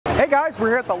Hey guys, we're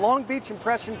here at the Long Beach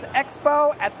Impressions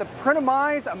Expo at the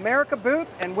Printheads America booth,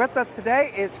 and with us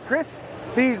today is Chris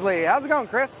Beasley. How's it going,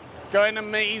 Chris? Going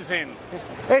amazing.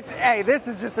 Hey, this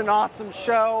is just an awesome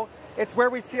show. It's where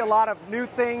we see a lot of new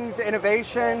things,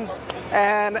 innovations,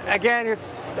 and again,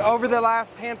 it's over the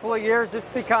last handful of years, it's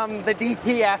become the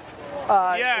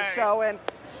DTF show. And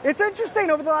it's interesting,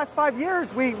 over the last 5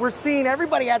 years, we're seeing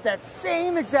everybody at that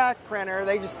same exact printer.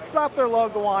 They just slap their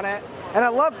logo on it. And I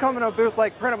love coming to a booth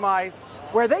like Printheads,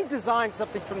 where they design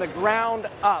something from the ground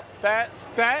up.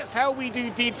 That's how we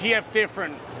do DTF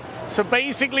different. So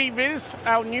basically this,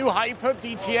 our new Hyper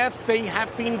DTFs, they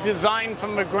have been designed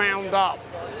from the ground up.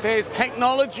 There's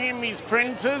technology in these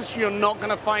printers you're not going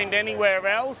to find anywhere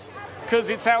else, because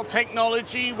it's our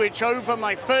technology which over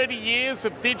my 30 years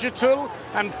of digital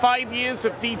and 5 years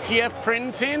of DTF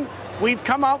printing, we've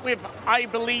come up with, I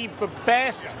believe, the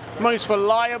best, most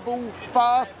reliable,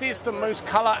 fastest and most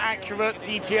color accurate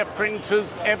DTF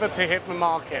printers ever to hit the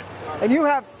market. And you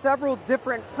have several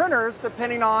different printers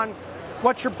depending on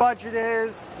what your budget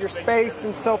is, your space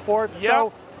and so forth. Yep.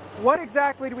 So what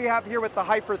exactly do we have here with the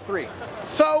Hyper 3?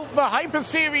 So the Hyper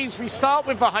series, we start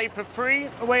with the Hyper 3.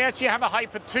 We actually have a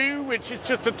Hyper 2, which is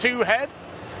just a 2-head.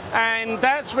 And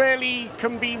that's really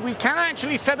we can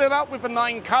actually set it up with a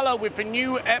 9-color with the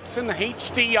new Epson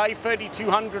HD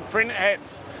i3200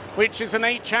 printheads, which is an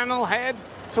 8-channel head.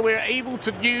 So we're able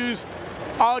to use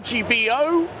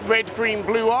RGBO, red, green,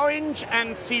 blue, orange,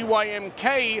 and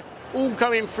CMYK all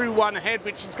going through one head,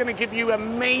 which is going to give you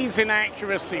amazing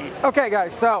accuracy. Okay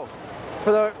guys, so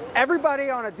for everybody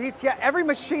on a DTF, every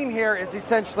machine here is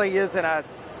essentially using a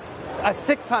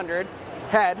 600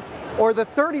 head or the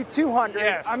 3200.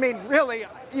 Yes. I mean, really,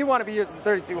 you want to be using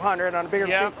 3200 on a bigger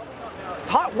machine.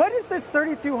 What is this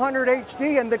 3200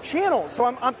 HD and the channel? So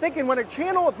I'm thinking when a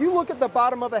channel, if you look at the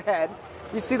bottom of a head,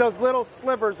 you see those little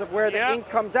slivers of where the ink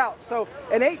comes out. So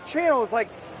an 8-channel is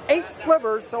like 8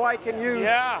 slivers, so I can use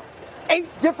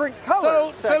 8 different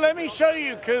colors. So let me show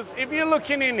you, because if you're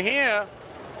looking in here,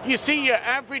 you see your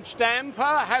average damper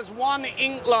has one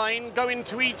ink line going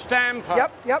to each damper.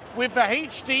 Yep. With the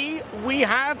HD, we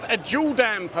have a dual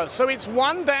damper. So it's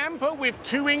one damper with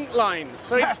 2 ink lines.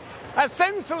 So it's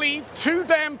essentially 2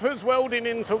 dampers welded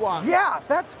into one. Yeah,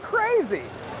 that's crazy.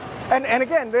 And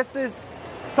again, this is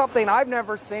something I've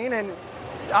never seen, and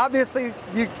obviously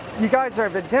you guys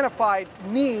have identified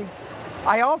needs.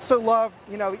 I also love,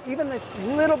 even this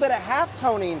little bit of half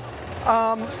toning.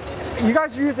 You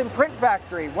guys are using Print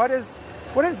Factory. What is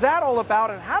that all about,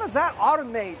 and how does that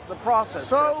automate the process?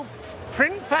 So, Chris?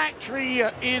 Print Factory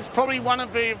is probably one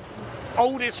of the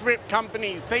oldest RIP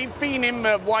companies. They've been in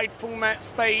the wide format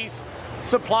space,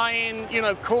 supplying,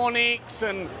 Cornix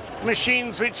and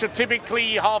machines which are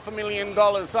typically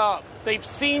 $500,000 up. They've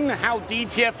seen how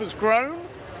DTF has grown,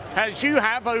 as you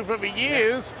have over the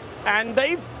years, and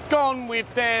they've gone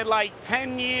with their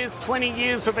 10 years, 20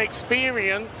 years of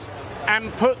experience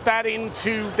and put that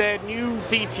into their new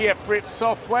DTF RIP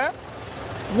software.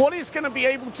 What it's going to be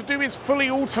able to do is fully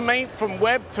automate from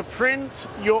web to print.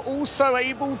 You're also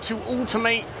able to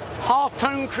automate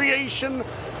halftone creation,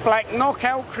 black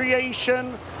knockout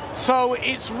creation. So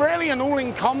it's really an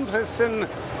all-encompassing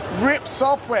RIP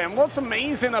software. And what's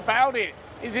amazing about it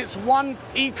is it's one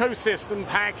ecosystem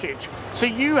package. So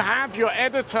you have your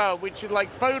editor, which is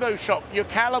like Photoshop, your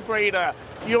calibrator,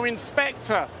 your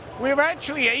inspector. We're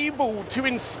actually able to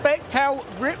inspect our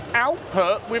RIP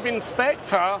output with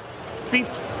Inspector,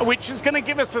 which is going to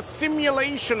give us a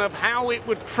simulation of how it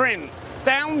would print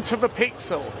down to the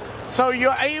pixel. So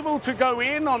you're able to go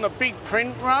in on a big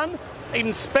print run,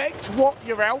 inspect what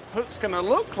your output's going to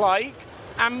look like,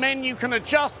 and then you can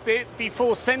adjust it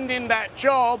before sending that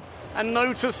job and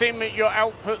noticing that your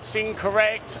output's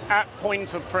incorrect at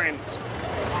point of print.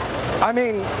 I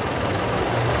mean,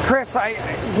 Chris,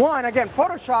 again,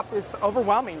 Photoshop is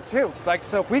overwhelming too.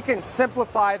 So if we can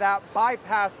simplify that,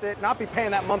 bypass it, not be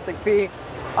paying that monthly fee,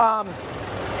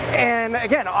 and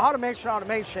again,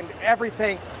 automation,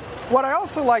 everything. What I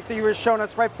also like that you were showing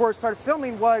us right before we started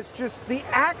filming was just the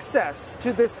access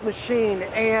to this machine,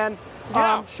 and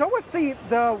show us the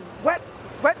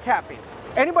wet capping.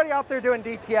 Anybody out there doing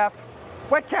DTF,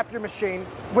 wet cap your machine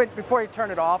before you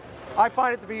turn it off. I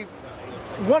find it to be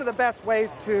one of the best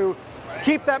ways to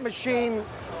keep that machine,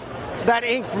 that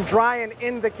ink from drying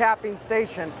in the capping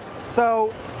station.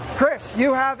 So, Chris,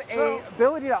 you have a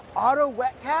ability to auto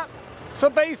wet cap? So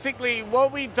basically,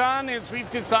 what we've done is we've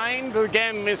designed,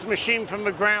 again, this machine from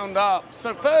the ground up.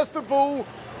 So first of all,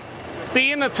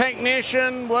 being a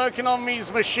technician, working on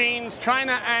these machines, trying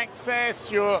to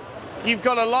access you've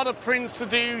got a lot of prints to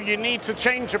do, you need to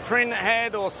change a print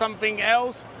head or something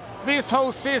else. this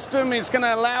whole system is going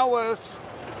to allow us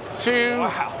to...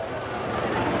 Wow.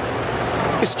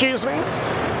 Excuse me?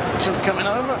 Just coming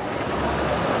over.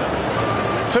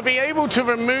 To be able to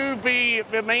remove the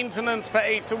maintenance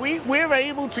page. So we're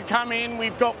able to come in,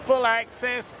 we've got full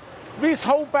access. This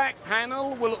whole back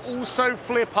panel will also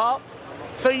flip up.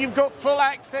 So you've got full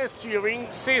access to your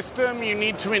ink system, you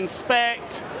need to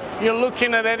inspect, you're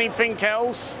looking at anything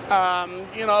else,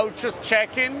 you know, just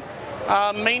checking.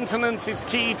 Maintenance is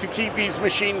key to keep these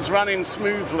machines running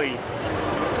smoothly.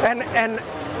 And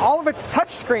all of it's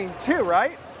touchscreen too,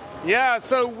 right? Yeah,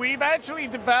 so we've actually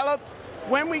developed,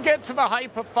 when we get to the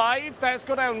Hyper 5, that's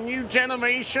got our new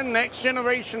generation, next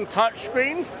generation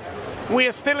touchscreen. We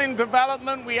are still in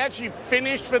development. We actually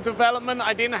finished the development.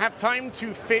 I didn't have time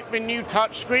to fit the new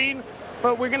touchscreen,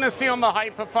 but we're going to see on the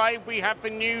Hyper 5 we have the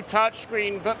new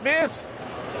touchscreen. But this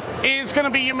is going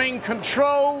to be your main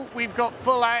control. We've got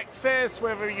full access,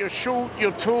 whether you're short,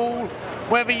 your tool,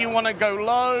 whether you want to go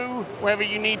low, whether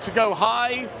you need to go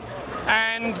high.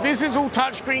 And this is all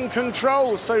touchscreen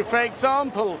control. So for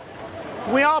example,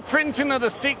 we are printing at a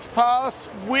 6 pass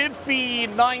with the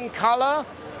 9 color.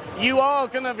 You are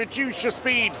going to reduce your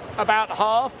speed about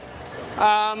half.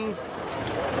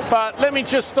 But let me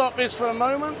just stop this for a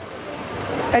moment.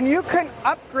 And you can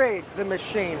upgrade the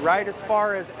machine, right, as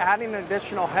far as adding an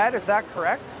additional head, is that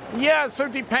correct? Yeah, so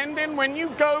depending, when you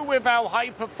go with our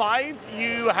Hyper 5,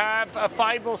 you have a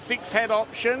 5 or 6 head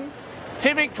option.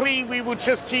 Typically, we will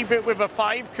just keep it with a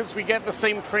 5 because we get the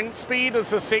same print speed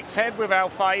as a 6 head with our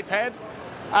 5 head.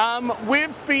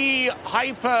 With the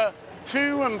Hyper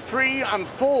 2 and 3 and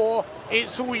 4,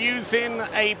 it's all using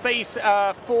a base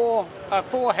 4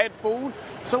 head board.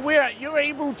 So you're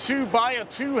able to buy a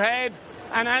 2 head,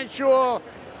 and as your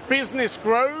business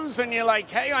grows and you're like,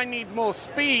 hey, I need more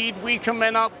speed, we can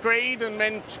then upgrade and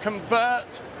then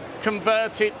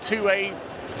convert it to a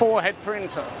 4 head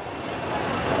printer.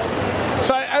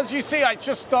 So as you see, I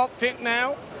just stopped it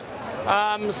now.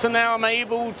 So now I'm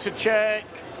able to check.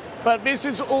 But this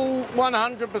is all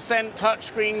 100%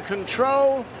 touchscreen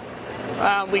control.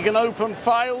 We can open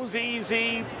files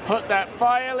easy, put that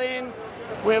file in.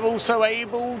 We're also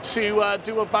able to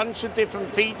do a bunch of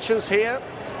different features here.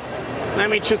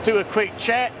 Let me just do a quick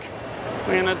check.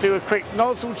 We're going to do a quick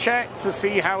nozzle check to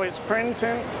see how it's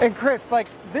printing. And Chris, like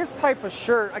this type of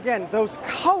shirt, again, those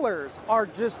colors are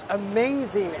just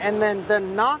amazing. And then the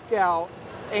knockout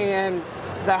and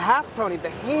the halftoning, the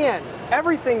hand,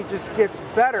 everything just gets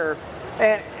better.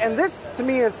 And this, to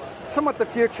me, is somewhat the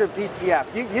future of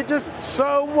DTF. You just...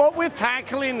 So what we're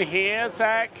tackling here,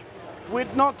 Zach, we're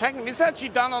not tackling... It's actually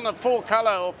done on a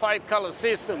 4-color or 5-color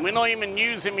system. We're not even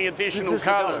using the additional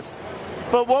colors.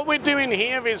 But what we're doing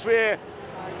here is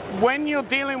when you're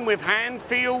dealing with hand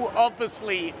feel,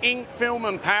 obviously ink, film,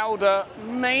 and powder,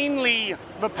 mainly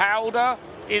the powder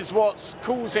is what's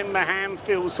causing the hand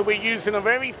feel. So we're using a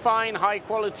very fine,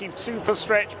 high-quality, super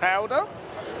stretch powder.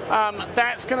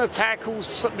 That's going to tackle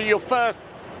your first,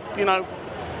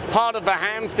 part of the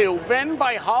hand feel. Then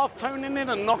by half-toning it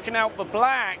and knocking out the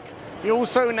black, you're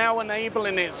also now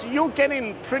enabling it. So you're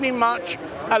getting pretty much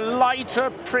a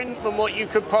lighter print than what you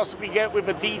could possibly get with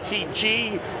a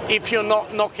DTG if you're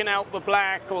not knocking out the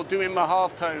black or doing the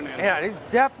half-toning. Yeah, it is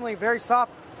definitely very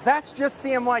soft. That's just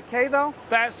CMYK, though?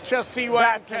 That's just CMYK.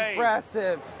 That's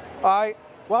impressive.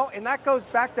 Well, and that goes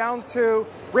back down to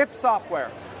RIP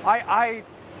software. I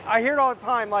hear it all the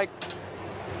time, like,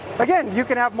 again, you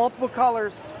can have multiple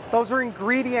colors. Those are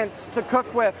ingredients to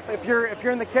cook with if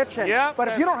you're in the kitchen. Yeah, but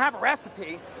if you don't have a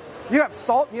recipe, you have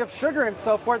salt, you have sugar and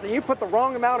so forth, and you put the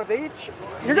wrong amount of each,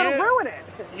 you're going to ruin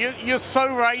it. You're so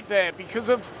right there, because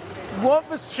of what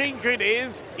the secret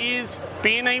is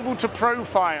being able to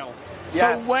profile.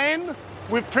 Yes. So when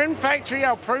with Print Factory,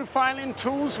 our profiling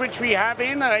tools which we have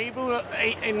in are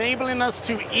enabling us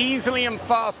to easily and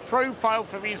fast profile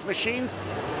for these machines.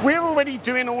 We're already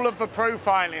doing all of the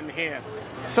profiling here.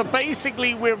 So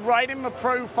basically we're writing the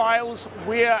profiles,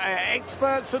 we're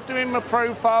experts at doing the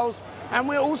profiles, and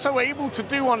we're also able to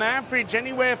do on average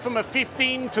anywhere from a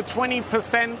 15 to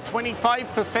 20%,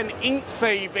 25% ink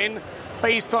saving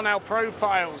based on our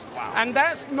profiles. Wow. And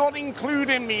that's not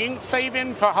including the ink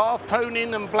saving for half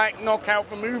toning and black knockout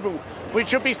removal,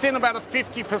 which you'll be seeing about a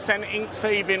 50% ink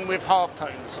saving with half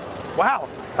tones. Wow.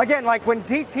 Again, like when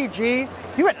DTG,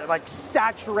 you had to like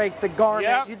saturate the garment,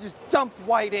 Yep. You just dumped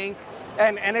white ink,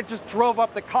 and it just drove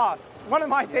up the cost. One of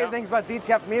my favorite things about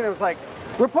DTF for me, that was like,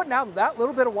 we're putting out that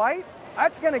little bit of white,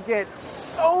 that's gonna get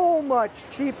so much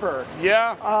cheaper.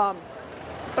 Yeah.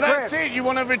 But that's Chris. it. You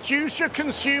want to reduce your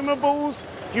consumables,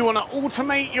 you want to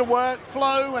automate your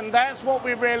workflow, and that's what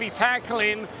we're really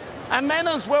tackling And then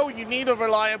as well, you need a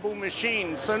reliable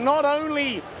machine. So not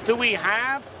only do we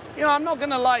have, you know, I'm not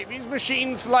going to lie, these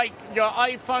machines like your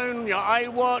iPhone, your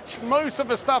iWatch, most of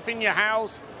the stuff in your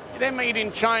house, they're made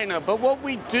in China. But what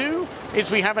we do is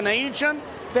we have an agent.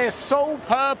 Their sole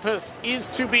purpose is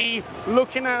to be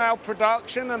looking at our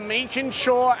production and making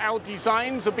sure our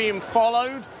designs are being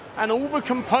followed and all the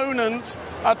components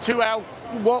are to our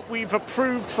what we've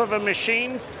approved for the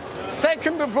machines.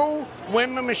 Second of all,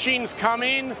 when the machines come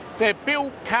in, they're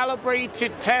built,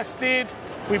 calibrated, tested.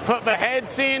 We put the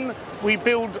heads in. We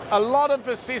build a lot of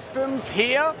the systems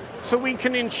here so we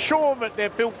can ensure that they're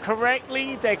built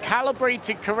correctly, they're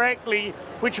calibrated correctly,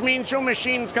 which means your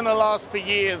machine's going to last for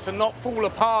years and not fall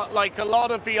apart like a lot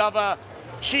of the other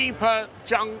cheaper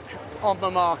junk on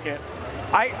the market.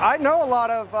 I know a lot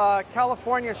of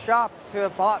California shops who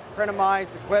have bought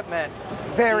Printemized equipment.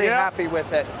 Very happy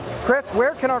with it. Chris,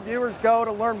 where can our viewers go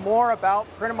to learn more about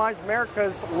Printemized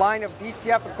America's line of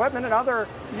DTF equipment and other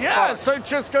products? So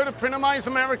just go to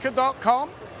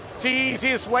printhemizeamerica.com. It's the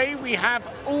easiest way. We have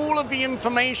all of the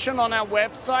information on our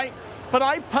website. But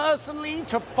I personally,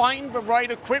 to find the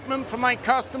right equipment for my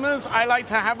customers, I like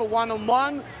to have a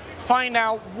one-on-one. Find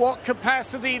out what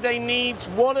capacity they need,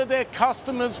 what are their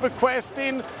customers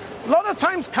requesting. A lot of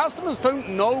times customers don't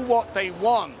know what they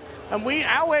want, and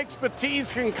our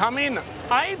expertise can come in.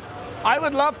 I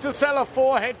would love to sell a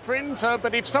 4-head printer,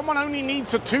 but if someone only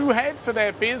needs a 2-head for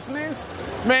their business,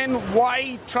 then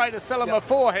why try to sell them a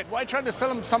 4-head? Why try to sell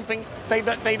them something they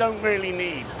don't really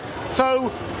need?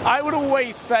 So I would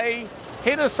always say,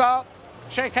 hit us up,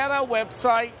 check out our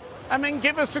website, and then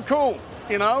give us a call.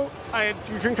 You know,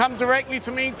 you can come directly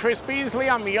to me, Chris Beasley.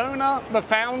 I'm the owner, the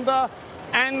founder,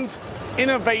 and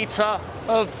innovator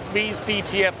of these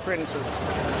DTF printers.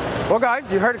 Well,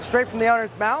 guys, you heard it straight from the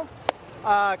owner's mouth.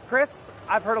 Chris,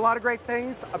 I've heard a lot of great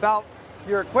things about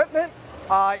your equipment,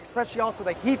 especially also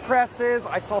the heat presses.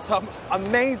 I saw some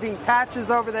amazing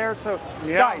patches over there. So,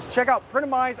 guys, check out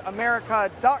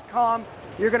printhemizeamerica.com.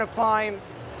 You're going to find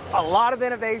a lot of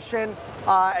innovation.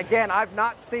 Again, I've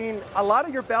not seen a lot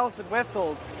of your bells and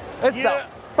whistles. This is the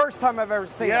first time I've ever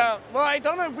seen it. Well, I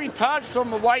don't know if we touched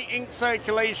on the white ink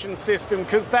circulation system,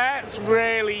 because that's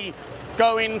really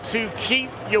going to keep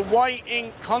your white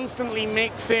ink constantly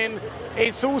mixing.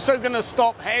 It's also going to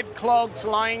stop head clogs,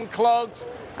 line clogs,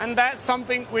 and that's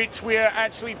something which we're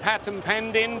actually patent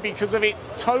pending because of its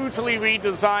totally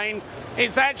redesigned.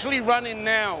 It's actually running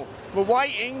now. The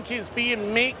white ink is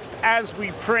being mixed as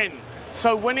we print.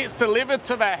 So when it's delivered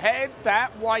to the head,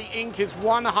 that white ink is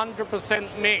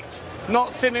 100% mixed,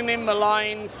 not sitting in the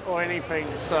lines or anything.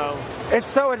 So it's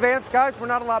so advanced, guys, we're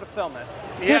not allowed to film it.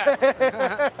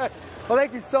 Yeah. Well,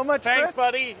 thank you so much, Thanks, Chris.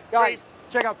 buddy. Guys,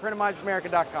 check out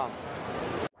printhemizeamerica.com.